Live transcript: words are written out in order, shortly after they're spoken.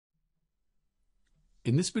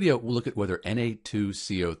In this video, we'll look at whether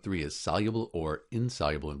Na2CO3 is soluble or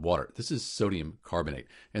insoluble in water. This is sodium carbonate,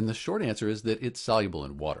 and the short answer is that it's soluble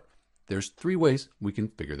in water. There's three ways we can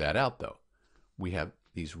figure that out, though. We have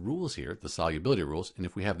these rules here, the solubility rules, and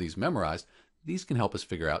if we have these memorized, these can help us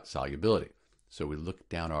figure out solubility. So we look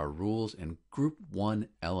down our rules and group 1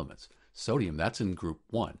 elements. Sodium, that's in group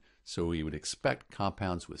 1, so we would expect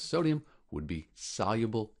compounds with sodium would be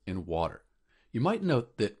soluble in water. You might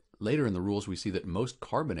note that later in the rules, we see that most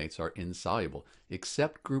carbonates are insoluble,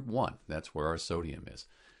 except group 1. That's where our sodium is.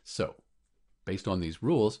 So, based on these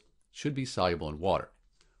rules, it should be soluble in water.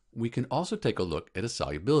 We can also take a look at a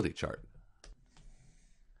solubility chart.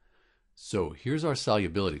 So, here's our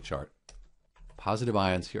solubility chart. Positive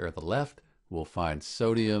ions here at the left. We'll find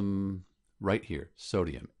sodium right here,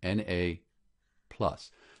 sodium, Na+.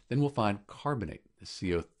 Then we'll find carbonate, the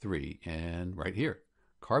CO3, and right here,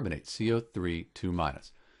 carbonate, CO3,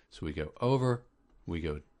 2-. So we go over, we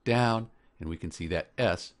go down, and we can see that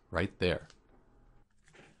S right there.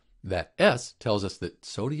 That S tells us that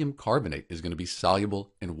sodium carbonate is going to be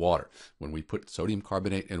soluble in water. When we put sodium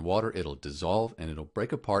carbonate in water, it'll dissolve and it'll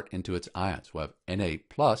break apart into its ions. We'll have Na+,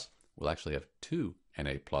 we'll actually have two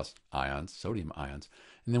Na+ ions, sodium ions,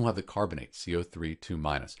 and then we'll have the carbonate, CO3,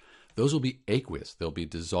 2-. Those will be aqueous. They'll be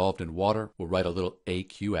dissolved in water. We'll write a little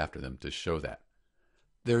AQ after them to show that.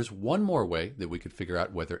 There's one more way that we could figure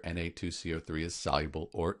out whether Na2CO3 is soluble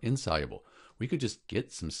or insoluble. We could just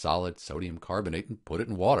get some solid sodium carbonate and put it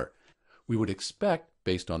in water. We would expect,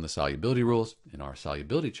 based on the solubility rules in our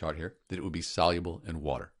solubility chart here, that it would be soluble in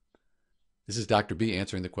water. This is Dr. B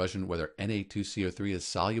answering the question whether Na2CO3 is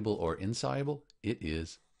soluble or insoluble. It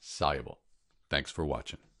is soluble. Thanks for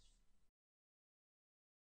watching.